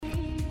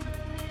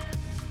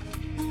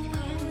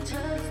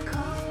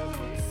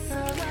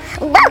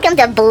Welcome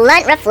to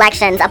Blunt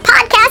Reflections, a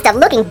podcast of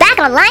looking back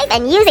on life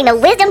and using the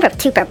wisdom to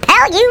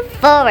propel you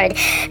forward.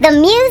 The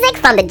music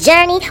from The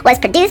Journey was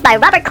produced by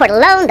Robert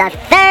Cordelone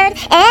III,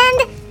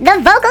 and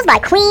the vocals by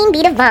Queen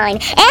Bee Divine.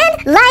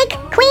 And like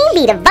Queen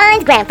Bee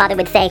Divine's grandfather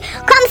would say,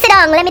 "Come sit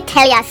down, let me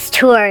tell you a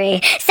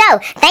story." So,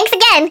 thanks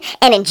again,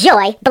 and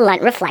enjoy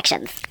Blunt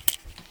Reflections.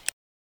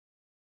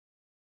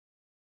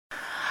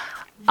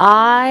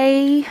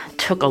 I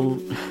took a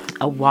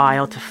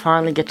while to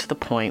finally get to the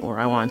point where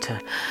I wanted to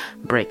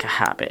break a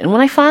habit. And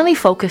when I finally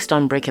focused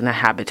on breaking the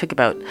habit, it took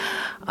about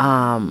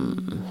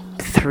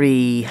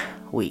 3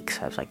 weeks.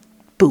 I was like,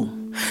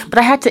 boom. But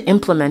I had to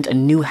implement a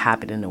new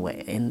habit in a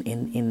way,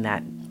 in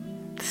that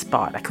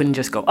spot. I couldn't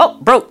just go, oh,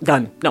 broke,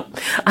 done. No,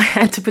 I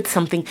had to put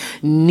something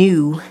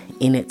new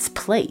in its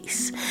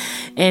place.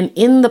 And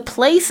in the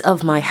place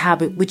of my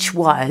habit, which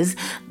was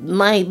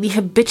the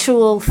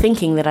habitual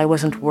thinking that I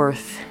wasn't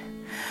worth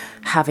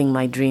having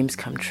my dreams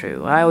come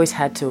true. I always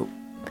had to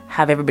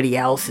have everybody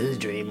else's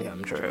dream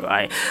come true.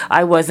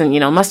 I wasn't,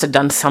 must have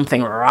done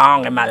something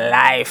wrong in my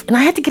life. And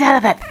I had to get out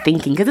of that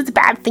thinking, because it's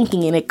bad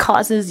thinking and it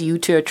causes you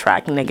to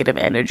attract negative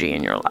energy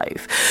in your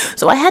life.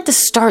 So I had to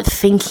start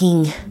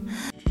thinking.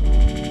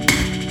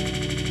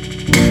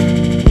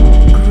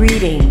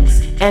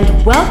 Greetings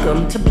and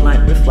welcome to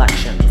Blunt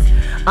Reflections.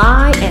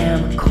 I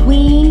am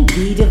Queen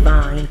Bee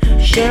Divine,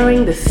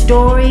 sharing the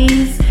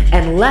stories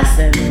and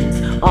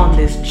lessons on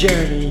this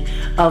journey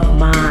of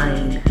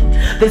mine.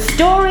 The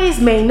stories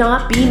may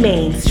not be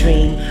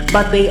mainstream,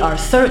 but they are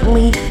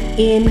certainly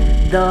in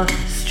the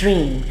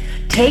stream.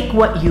 Take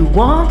what you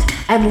want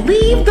and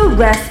leave the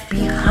rest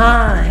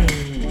behind,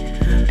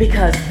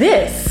 because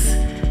this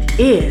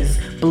is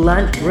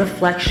Blunt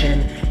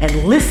Reflection,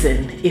 and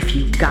listen if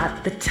you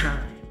got the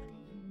time.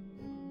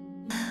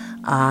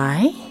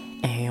 I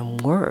am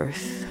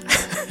worth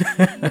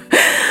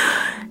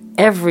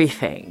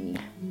everything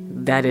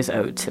that is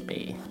owed to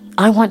me.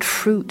 I want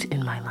fruit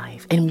in my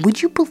life. And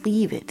would you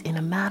believe it? In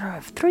a matter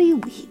of 3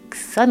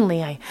 weeks,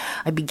 suddenly I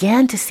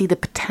began to see the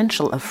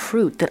potential of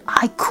fruit, that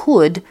I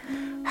could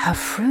have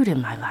fruit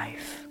in my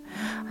life.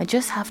 I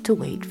just have to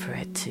wait for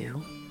it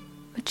to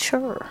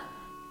mature.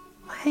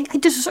 I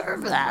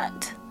deserve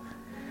that.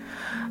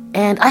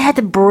 And I had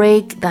to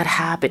break that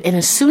habit. And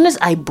as soon as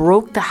I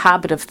broke the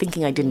habit of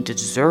thinking I didn't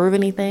deserve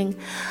anything,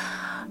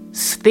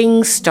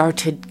 things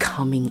started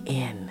coming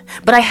in.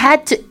 But I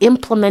had to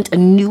implement a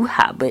new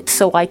habit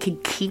so I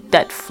could keep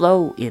that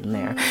flow in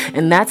there.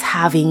 And that's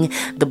having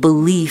the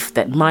belief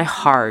that my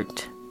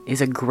heart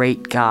is a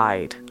great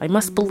guide. I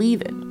must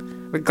believe it.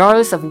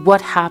 Regardless of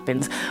what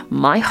happens,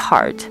 my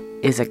heart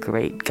is a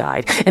great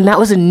guide. And that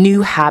was a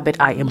new habit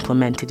I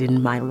implemented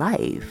in my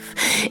life.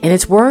 And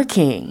it's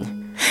working.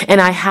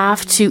 And I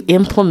have to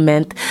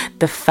implement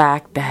the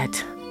fact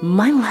that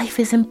my life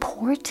is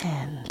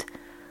important.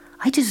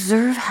 I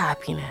deserve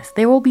happiness.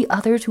 There will be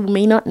others who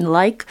may not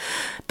like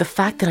the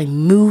fact that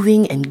I'm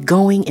moving and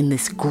going in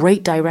this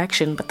great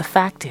direction, but the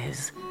fact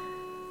is,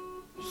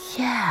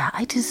 yeah,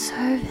 I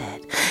deserve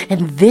it.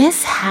 And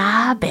this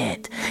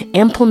habit,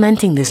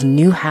 implementing this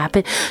new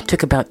habit,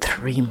 took about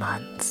 3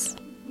 months.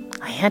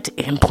 I had to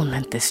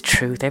implement this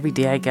truth. Every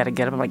day I gotta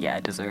get up. I'm like, yeah, I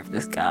deserve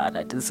this, God.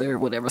 I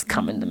deserve whatever's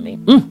coming to me.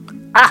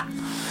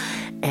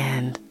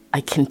 And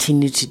I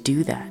continue to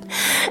do that.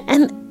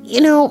 And,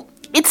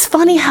 it's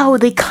funny how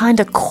they kind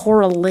of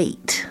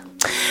correlate.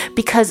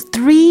 Because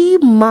 3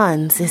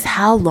 months is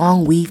how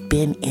long we've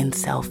been in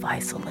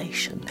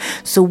self-isolation.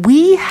 So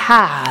we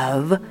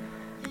have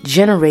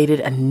generated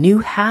a new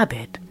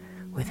habit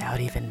without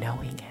even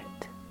knowing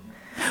it.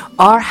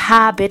 Our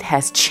habit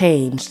has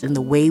changed in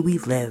the way we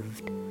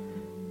lived.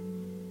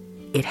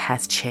 It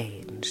has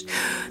changed.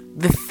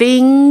 The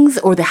things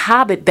or the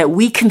habit that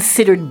we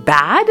considered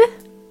bad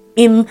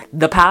in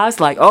the past,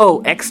 like,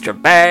 extra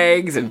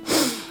bags and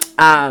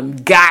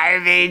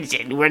garbage,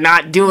 and we're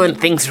not doing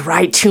things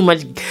right, too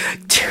much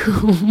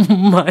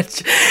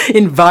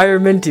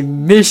environment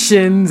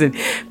emissions, and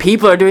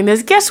people are doing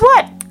this. Guess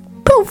what?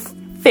 Poof,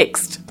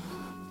 fixed.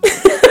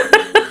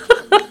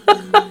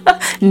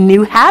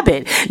 New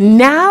habit.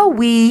 Now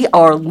we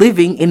are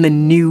living in the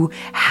new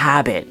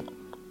habit.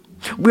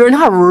 We're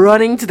not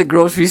running to the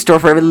grocery store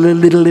for every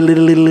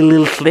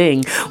little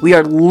thing. We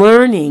are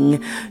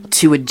learning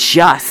to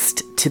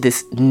adjust to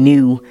this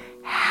new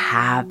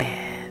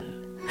habit.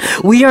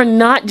 We are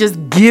not just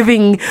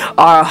giving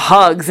our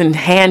hugs and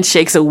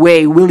handshakes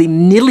away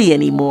willy-nilly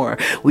anymore.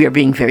 We are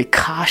being very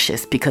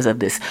cautious because of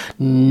this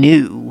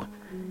new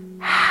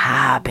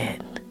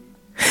habit.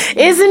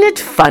 Isn't it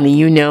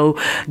funny,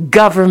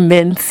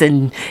 governments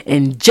and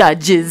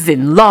judges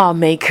and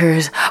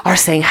lawmakers are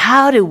saying,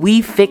 how do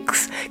we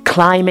fix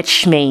climate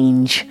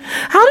change?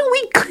 How do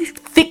we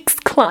fix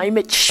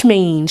climate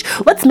change?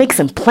 Let's make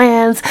some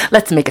plans.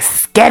 Let's make a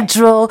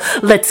schedule.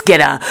 Let's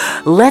get an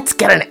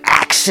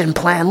action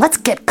plan. Let's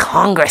get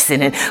Congress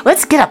in it.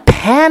 Let's get a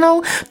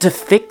panel to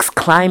fix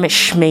climate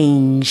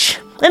change.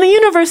 And the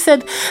universe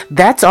said,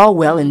 that's all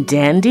well and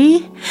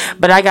dandy,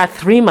 but I got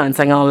 3 months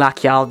I'm going to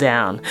lock y'all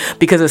down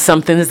because of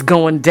something that's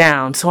going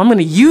down. So I'm going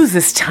to use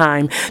this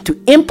time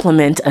to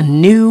implement a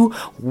new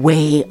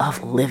way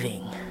of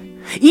living.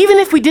 Even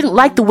if we didn't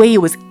like the way it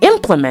was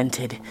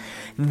implemented,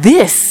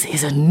 this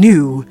is a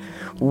new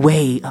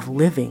way of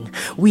living.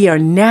 We are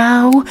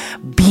now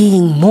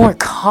being more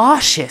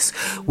cautious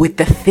with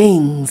the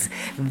things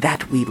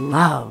that we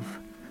love.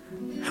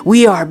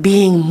 We are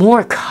being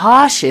more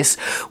cautious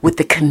with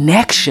the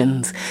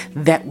connections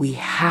that we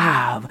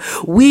have.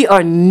 We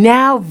are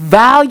now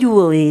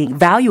valuing,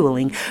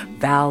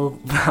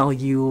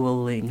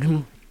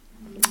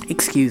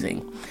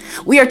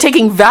 we are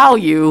taking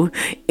value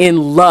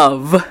in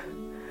love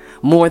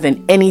more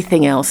than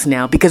anything else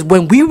now. Because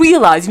when we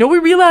realize, we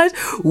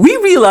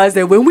realize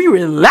that when we were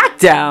in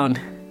lockdown,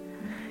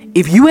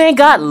 if you ain't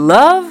got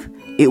love,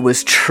 it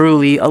was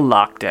truly a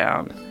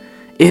lockdown.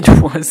 It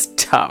was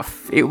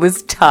tough. It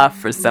was tough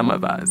for some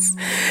of us.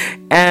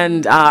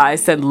 And I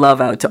send love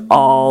out to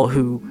all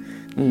who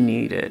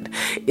need it.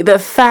 The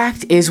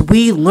fact is,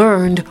 we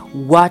learned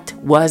what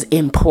was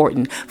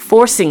important,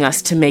 forcing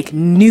us to make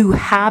new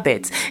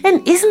habits.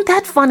 And isn't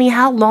that funny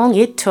how long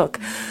it took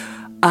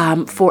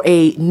for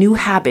a new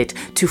habit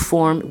to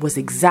form? Was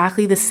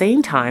exactly the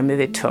same time that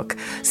it took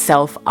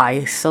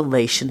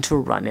self-isolation to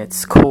run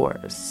its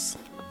course.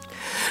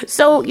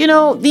 So,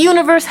 the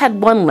universe had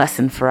one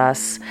lesson for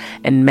us,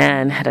 and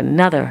man had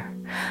another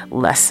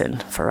lesson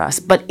for us.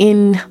 But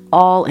in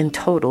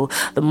total,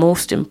 the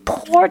most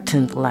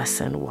important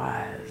lesson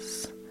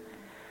was,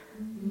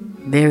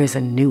 there is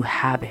a new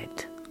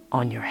habit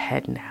on your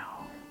head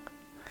now.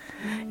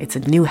 It's a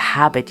new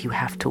habit you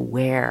have to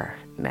wear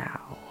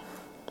now.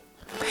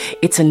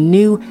 It's a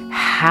new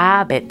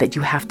habit that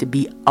you have to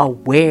be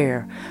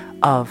aware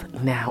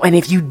of now. And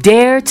if you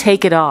dare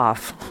take it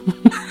off,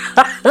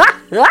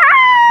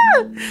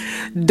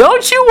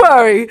 don't you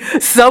worry,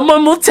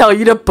 someone will tell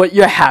you to put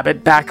your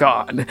habit back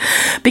on,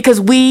 because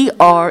we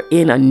are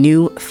in a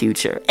new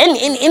future. And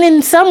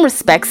in some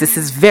respects, this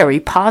is very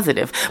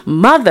positive.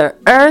 Mother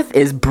Earth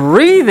is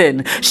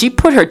breathing. She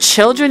put her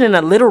children in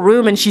a little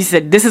room and she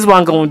said, this is what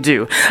I'm going to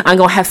do. I'm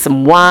going to have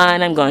some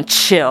wine. I'm going to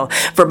chill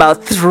for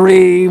about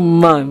 3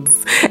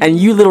 months. And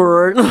you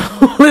little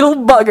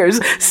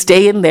buggers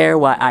stay in there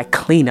while I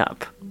clean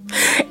up.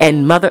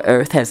 And Mother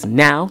Earth has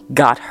now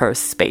got her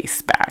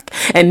space back.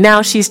 And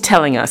now she's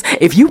telling us,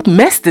 if you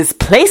mess this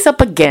place up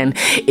again,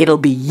 it'll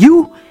be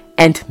you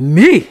and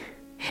me.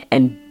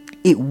 And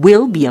it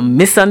will be a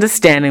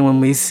misunderstanding when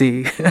we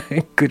see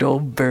good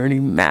old Bernie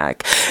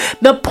Mac.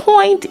 The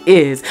point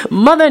is,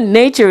 Mother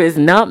Nature is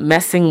not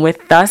messing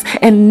with us,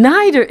 and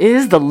neither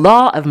is the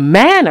law of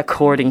man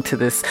according to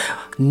this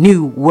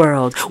new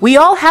world. We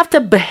all have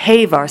to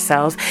behave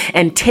ourselves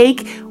and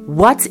take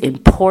what's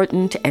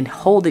important and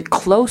hold it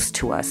close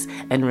to us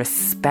and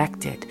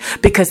respect it.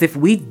 Because if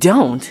we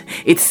don't,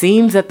 it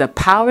seems that the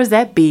powers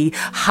that be,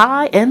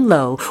 high and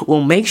low,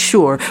 will make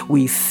sure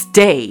we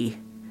stay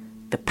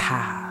the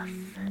path.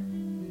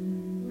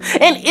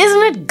 And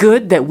isn't it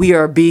good that we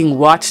are being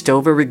watched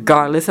over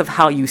regardless of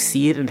how you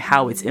see it and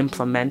how it's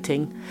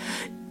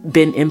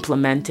been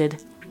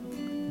implemented?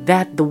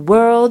 That the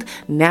world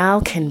now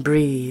can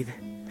breathe.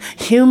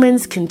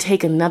 Humans can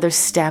take another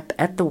step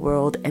at the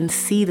world and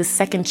see the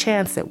second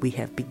chance that we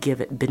have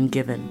been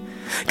given.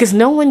 Because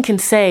no one can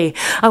say,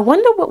 I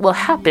wonder what will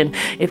happen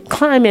if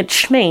climate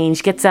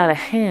change gets out of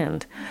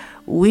hand.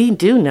 We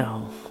do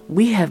know.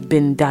 We have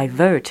been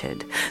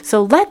diverted.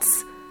 So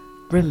let's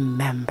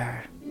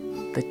remember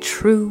the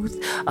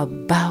truth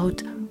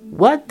about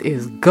what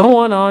is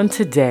going on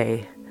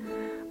today.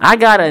 I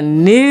got a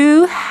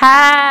new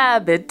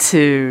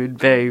habitude,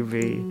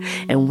 baby,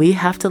 and we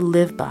have to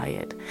live by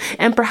it.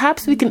 And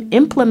perhaps we can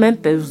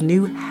implement those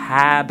new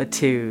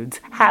habits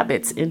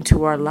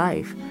into our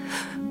life.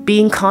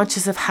 Being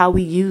conscious of how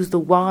we use the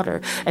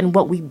water and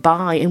what we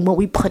buy and what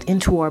we put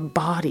into our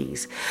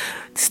bodies.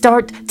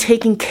 Start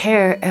taking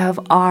care of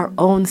our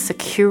own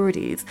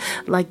securities,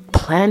 like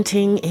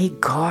planting a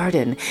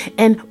garden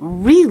and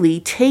really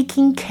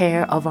taking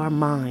care of our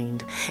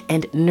mind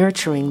and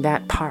nurturing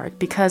that part.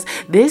 Because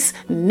this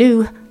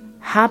new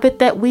habit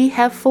that we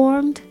have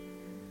formed,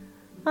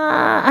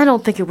 I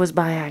don't think it was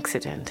by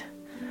accident.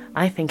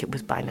 I think it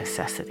was by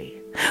necessity.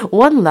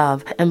 One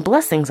love and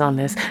blessings on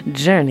this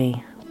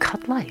journey.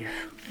 Cut life.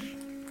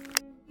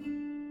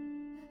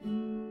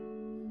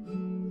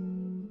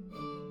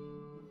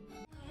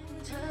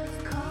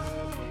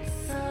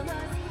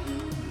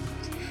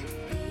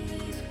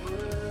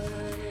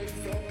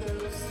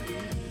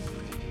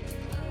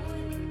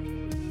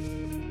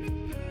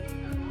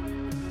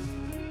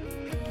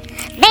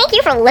 Thank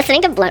you for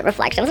listening to Blunt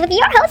Reflections with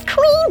your host,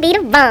 Queen Bee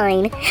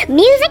Divine.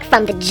 Music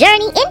from The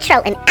Journey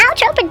intro and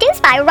outro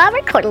produced by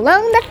Robert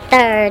Cordelone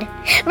III.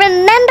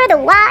 Remember the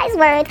wise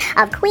words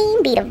of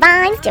Queen Bee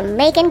Divine's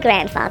Jamaican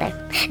grandfather.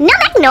 No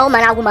make no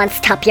man or woman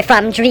stop you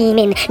from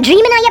dreaming.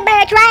 Dreaming on your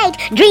birthright.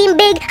 Dream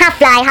big,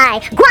 fly high.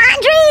 Go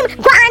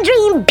on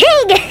dream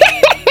big.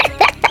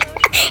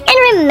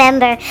 And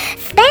remember,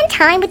 spend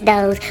time with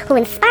those who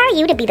inspire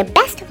you to be the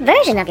best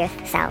version of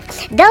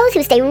yourself, those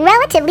who stay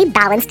relatively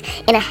balanced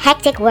in a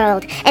hectic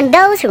world, and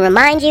those who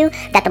remind you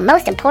that the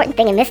most important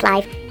thing in this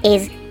life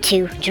is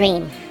to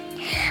dream.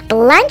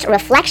 Blunt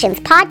Reflections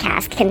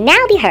podcast can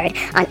now be heard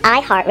on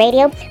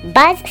iHeartRadio,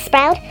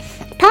 Buzzsprout,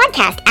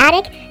 Podcast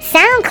Addict,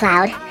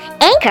 SoundCloud,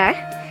 Anchor,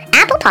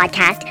 Apple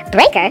Podcast,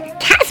 Breaker,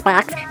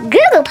 Castbox,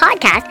 Google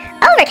Podcast,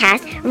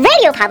 Overcast,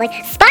 Radio Public,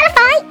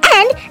 Spotify,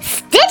 and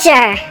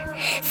Stitcher.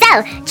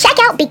 So, check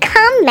out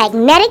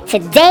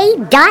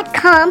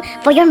BecomeMagneticToday.com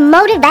for your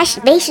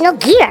motivational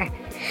gear.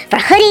 For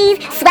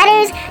hoodies,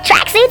 sweaters,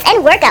 tracksuits,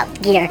 and workout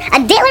gear, a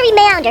daily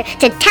reminder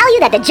to tell you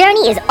that the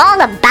journey is all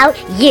about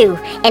you,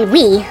 and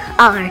we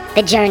are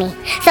the journey.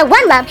 So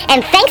one love,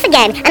 and thanks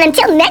again, and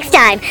until next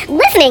time,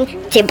 listening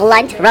to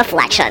Blunt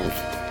Reflections.